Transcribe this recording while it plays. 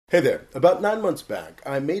Hey there. About 9 months back,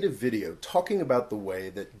 I made a video talking about the way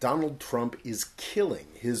that Donald Trump is killing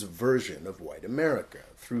his version of white America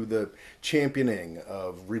through the championing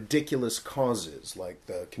of ridiculous causes like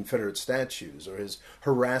the Confederate statues or his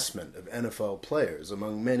harassment of NFL players,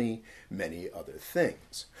 among many, many other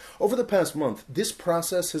things. Over the past month, this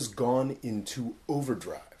process has gone into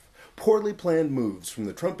overdrive. Poorly planned moves from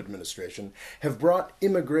the Trump administration have brought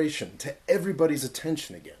immigration to everybody's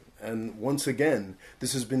attention again. And once again,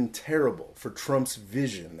 this has been terrible for Trump's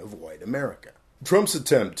vision of white America. Trump's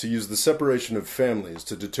attempt to use the separation of families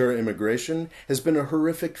to deter immigration has been a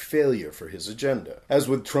horrific failure for his agenda. As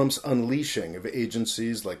with Trump's unleashing of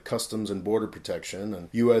agencies like Customs and Border Protection and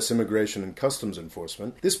U.S. Immigration and Customs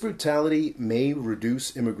Enforcement, this brutality may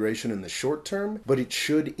reduce immigration in the short term, but it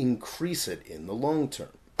should increase it in the long term.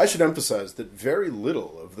 I should emphasize that very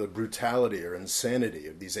little of the brutality or insanity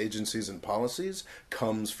of these agencies and policies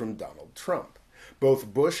comes from Donald Trump.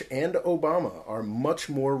 Both Bush and Obama are much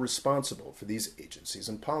more responsible for these agencies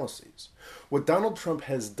and policies. What Donald Trump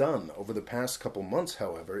has done over the past couple months,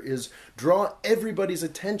 however, is draw everybody's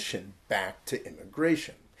attention back to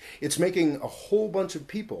immigration. It's making a whole bunch of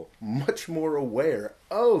people much more aware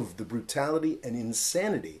of the brutality and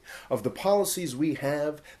insanity of the policies we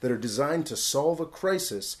have that are designed to solve a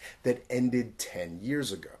crisis that ended 10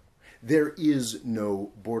 years ago. There is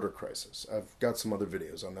no border crisis. I've got some other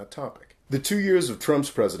videos on that topic. The 2 years of Trump's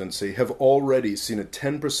presidency have already seen a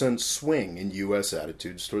 10% swing in U.S.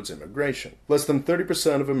 attitudes towards immigration. Less than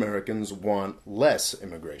 30% of Americans want less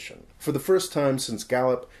immigration, for the first time since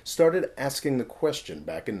Gallup started asking the question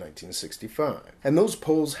back in 1965. And those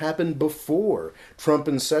polls happened before Trump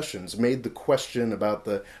and Sessions made the question about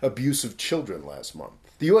the abuse of children last month.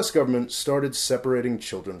 The U.S. government started separating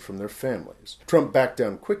children from their families. Trump backed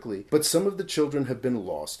down quickly, but some of the children have been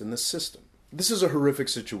lost in the system. This is a horrific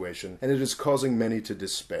situation, and it is causing many to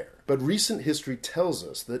despair. But recent history tells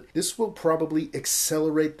us that this will probably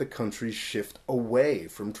accelerate the country's shift away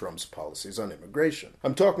from Trump's policies on immigration.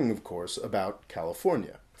 I'm talking, of course, about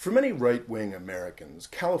California. For many right-wing Americans,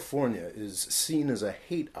 California is seen as a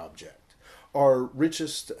hate object. Our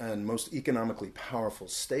richest and most economically powerful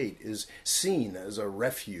state is seen as a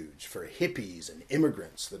refuge for hippies and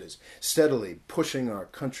immigrants that is steadily pushing our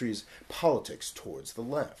country's politics towards the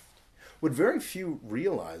left. What very few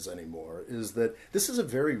realize anymore is that this is a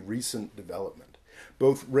very recent development.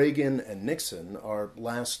 Both Reagan and Nixon, our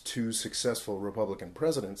last two successful Republican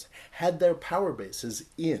presidents, had their power bases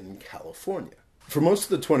in California. For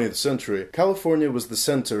most of the 20th century, California was the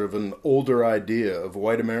center of an older idea of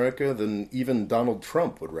white America than even Donald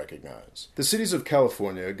Trump would recognize. The cities of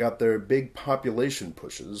California got their big population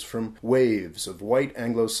pushes from waves of white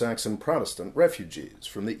Anglo-Saxon Protestant refugees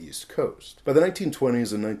from the East Coast. By the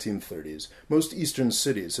 1920s and 1930s, most eastern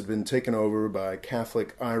cities had been taken over by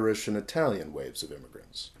Catholic, Irish, and Italian waves of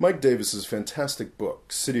immigrants. Mike Davis's fantastic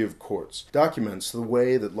book, City of Courts, documents the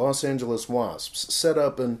way that Los Angeles WASPs set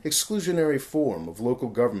up an exclusionary form of local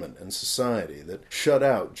government and society that shut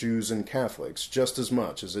out Jews and Catholics just as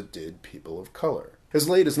much as it did people of color. As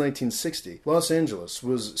late as 1960, Los Angeles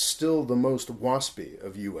was still the most waspy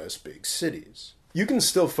of U.S. big cities. You can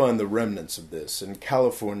still find the remnants of this in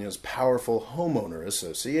California's powerful homeowner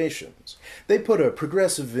associations. They put a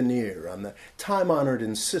progressive veneer on the time-honored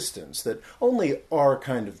insistence that only our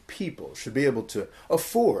kind of people should be able to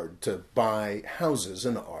afford to buy houses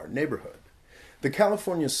in our neighborhood. The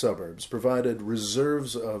California suburbs provided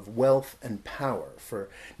reserves of wealth and power for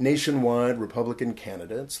nationwide Republican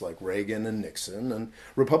candidates like Reagan and Nixon, and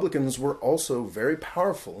Republicans were also very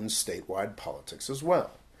powerful in statewide politics as well.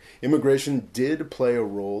 Immigration did play a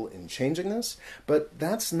role in changing this, but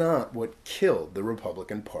that's not what killed the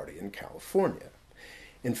Republican Party in California.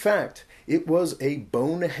 In fact, it was a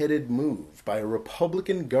boneheaded move by a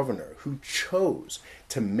Republican governor who chose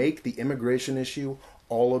to make the immigration issue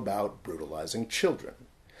all about brutalizing children.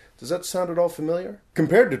 Does that sound at all familiar?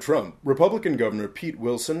 Compared to Trump, Republican Governor Pete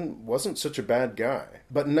Wilson wasn't such a bad guy.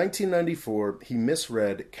 But in 1994, he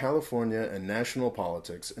misread California and national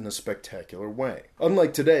politics in a spectacular way.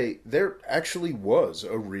 Unlike today, there actually was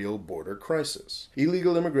a real border crisis.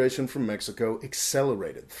 Illegal immigration from Mexico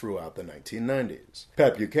accelerated throughout the 1990s.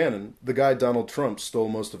 Pat Buchanan, the guy Donald Trump stole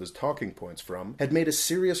most of his talking points from, had made a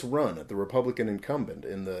serious run at the Republican incumbent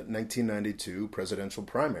in the 1992 presidential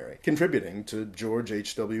primary, contributing to George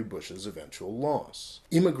H.W. Bush's eventual loss.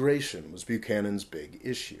 Immigration was Buchanan's big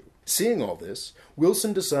issue. Seeing all this,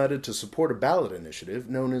 Wilson decided to support a ballot initiative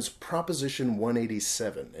known as Proposition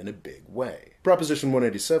 187 in a big way. Proposition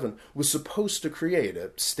 187 was supposed to create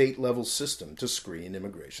a state-level system to screen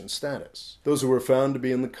immigration status. Those who were found to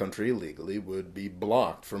be in the country illegally would be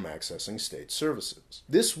blocked from accessing state services.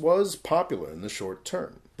 This was popular in the short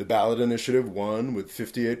term. The ballot initiative won with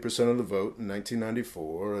 58% of the vote in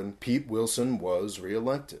 1994, and Pete Wilson was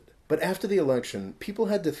reelected. But after the election, people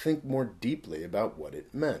had to think more deeply about what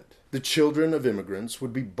it meant. The children of immigrants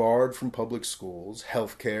would be barred from public schools,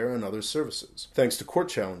 health care, and other services. Thanks to court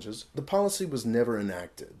challenges, the policy was never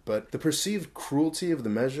enacted, but the perceived cruelty of the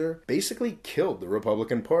measure basically killed the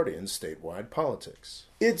Republican Party in statewide politics.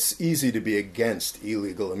 It's easy to be against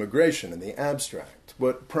illegal immigration in the abstract.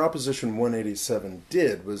 What Proposition 187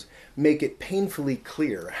 did was make it painfully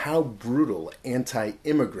clear how brutal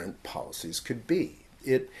anti-immigrant policies could be.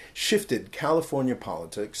 It shifted California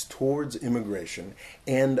politics towards immigration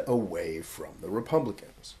and away from the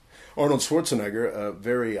Republicans. Arnold Schwarzenegger, a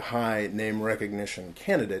very high name recognition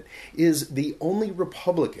candidate, is the only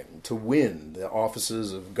Republican to win the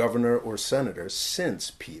offices of governor or senator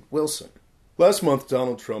since Pete Wilson. Last month,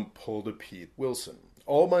 Donald Trump pulled a Pete Wilson.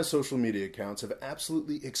 All my social media accounts have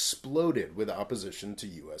absolutely exploded with opposition to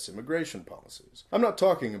U.S. immigration policies. I'm not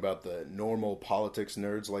talking about the normal politics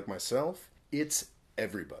nerds like myself. It's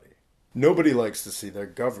everybody. Nobody likes to see their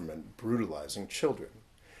government brutalizing children.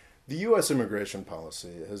 The U.S. immigration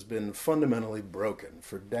policy has been fundamentally broken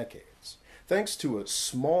for decades. Thanks to a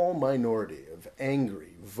small minority of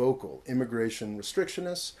angry, vocal immigration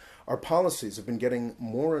restrictionists, our policies have been getting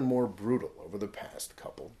more and more brutal over the past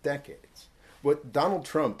couple decades. What Donald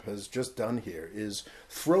Trump has just done here is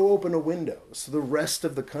throw open a window so the rest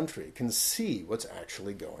of the country can see what's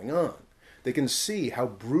actually going on. They can see how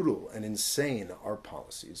brutal and insane our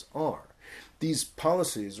policies are. These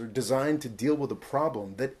policies are designed to deal with a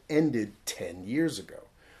problem that ended 10 years ago.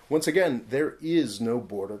 Once again, there is no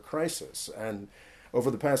border crisis, and over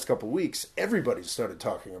the past couple weeks, everybody started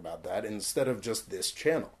talking about that instead of just this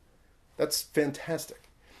channel. That's fantastic.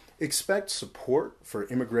 Expect support for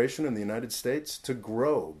immigration in the United States to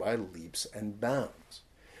grow by leaps and bounds.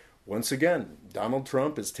 Once again, Donald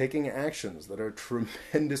Trump is taking actions that are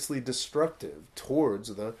tremendously destructive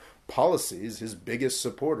towards the policies his biggest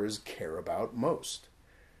supporters care about most.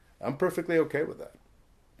 I'm perfectly okay with that.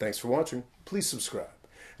 Thanks for watching. Please subscribe.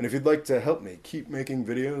 And if you'd like to help me keep making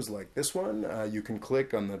videos like this one, you can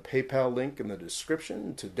click on the PayPal link in the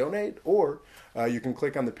description to donate, or you can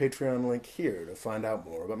click on the Patreon link here to find out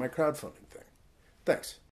more about my crowdfunding thing.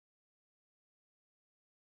 Thanks.